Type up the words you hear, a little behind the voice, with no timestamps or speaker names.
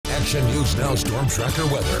Action News Now Storm Tracker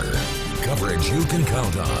weather. Coverage you can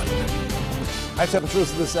count on. High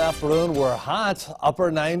temperatures this afternoon were hot,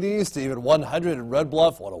 upper 90s to even 100 in Red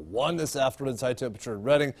Bluff, 101 this afternoon's high temperature in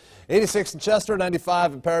Redding, 86 in Chester,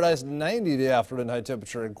 95 in Paradise, 90 the afternoon high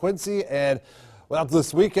temperature in Quincy, and well,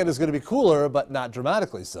 this weekend is going to be cooler, but not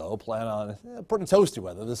dramatically so. Plan on pretty toasty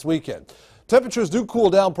weather this weekend. Temperatures do cool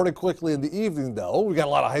down pretty quickly in the evening, though. We got a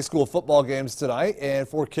lot of high school football games tonight, and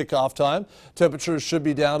for kickoff time, temperatures should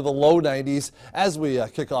be down to the low 90s as we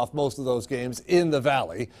kick off most of those games in the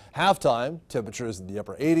valley. Halftime, temperatures in the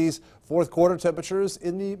upper 80s. Fourth quarter temperatures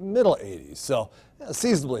in the middle 80s. So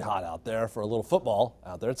seasonably hot out there for a little football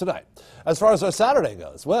out there tonight. As far as our Saturday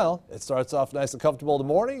goes, well, it starts off nice and comfortable in the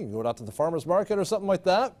morning. You can go out to the farmer's market or something like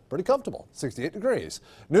that. Pretty comfortable, 68 degrees.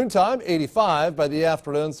 Noontime, 85. By the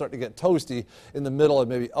afternoon, starting to get toasty in the middle and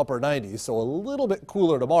maybe upper 90s. So a little bit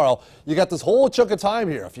cooler tomorrow. You got this whole chunk of time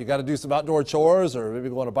here. If you got to do some outdoor chores or maybe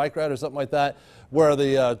go on a bike ride or something like that, where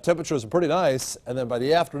the temperatures are pretty nice. And then by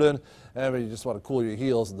the afternoon, you just want to cool your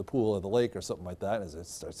heels in the pool or the lake or something like that as it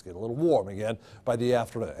starts to get a little warm again by the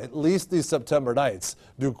afternoon. At least these September nights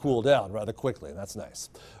do cool down rather quickly, and that's nice.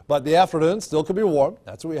 But the afternoon still could be warm.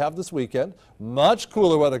 That's what we have this weekend. Much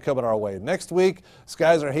cooler weather coming our way. Next week,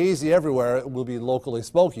 skies are hazy everywhere. It will be locally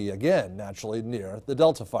smoky again, naturally near the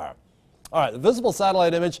Delta fire. All right, the visible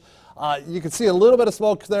satellite image, you can see a little bit of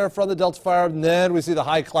smoke there from the Delta fire, and then we see the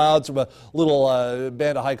high clouds from a little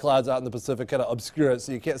band of high clouds out in the Pacific kind of obscure it,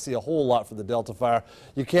 so you can't see a whole lot from the Delta fire.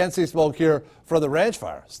 You can see smoke here from the ranch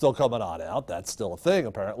fire still coming on out. That's still a thing,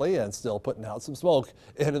 apparently, and still putting out some smoke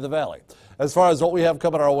into the valley. As far as what we have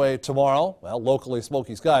coming our way tomorrow, well, locally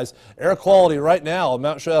smoky skies. Air quality right now in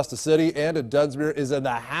Mount Shasta City and in Dunsmuir is in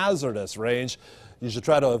the hazardous range. You should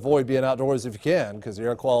try to avoid being outdoors if you can, because the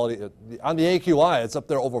air quality on the AQI, it's up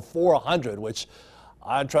there over 400, which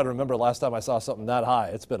I'm trying to remember last time I saw something that high.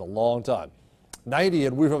 It's been a long time. 90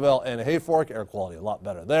 in Weaverville and Hayfork, air quality a lot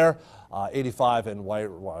better there. 85 in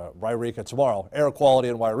Wairika tomorrow. Air quality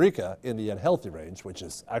in Wairika in the unhealthy range, which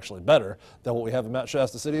is actually better than what we have in Mount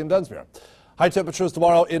Shasta City and Dunsmuir. High temperatures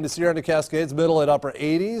tomorrow in the Sierra and the Cascades, middle and upper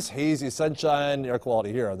 80s. Hazy sunshine, air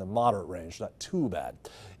quality here in the moderate range, not too bad.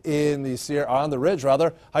 In the Sierra, on the ridge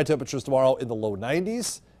rather, high temperatures tomorrow in the low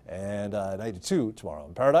 90s and 92 tomorrow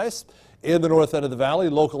in Paradise. In the north end of the valley,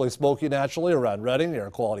 locally smoky naturally around Redding, air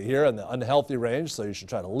quality here in the unhealthy range, so you should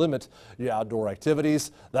try to limit your outdoor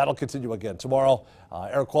activities. That'll continue again tomorrow.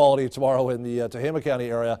 Air quality tomorrow in the Tehama County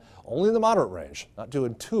area, only in the moderate range, not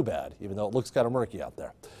doing too bad, even though it looks kind of murky out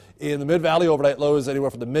there. In the mid-valley, overnight lows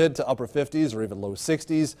anywhere from the mid to upper 50s or even low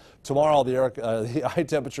 60s. Tomorrow, the high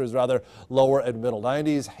temperatures rather lower and middle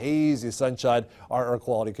 90s. Hazy sunshine. Our air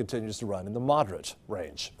quality continues to run in the moderate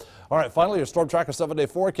range. All right, finally, your Storm Tracker 7-day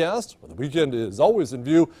forecast. Well, the weekend is always in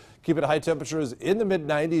view. Keeping high temperatures in the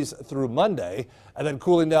mid-90s through Monday, and then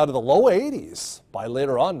cooling down to the low 80s by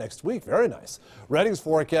later on next week. Very nice. Redding's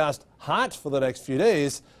forecast hot for the next few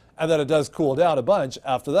days, and then it does cool down a bunch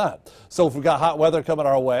after that. So if we've got hot weather coming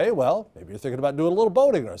our way, well, maybe you're thinking about doing a little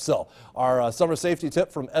boating or so. Our summer safety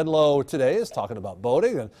tip from Enlow today is talking about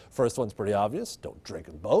boating. And first one's pretty obvious. Don't drink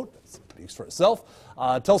and boat. It speaks for itself.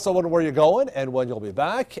 Tell someone where you're going and when you'll be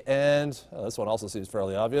back. And this one also seems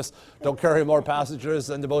fairly obvious. Don't carry more passengers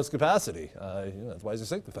than the boat's capacity. That's why you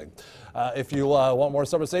sink the thing. If you want more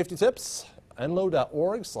summer safety tips,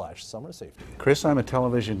 enlow.org/summer safety. Chris, I'm a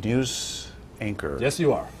television news anchor. Yes,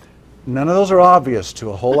 you are. None of those are obvious to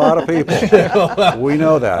a whole lot of people. We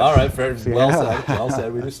know that. All right, fair. Well said. Well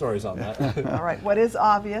said. We do stories on that. All right. What is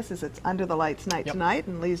obvious is it's Under the Lights night tonight,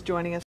 and Lee's joining us.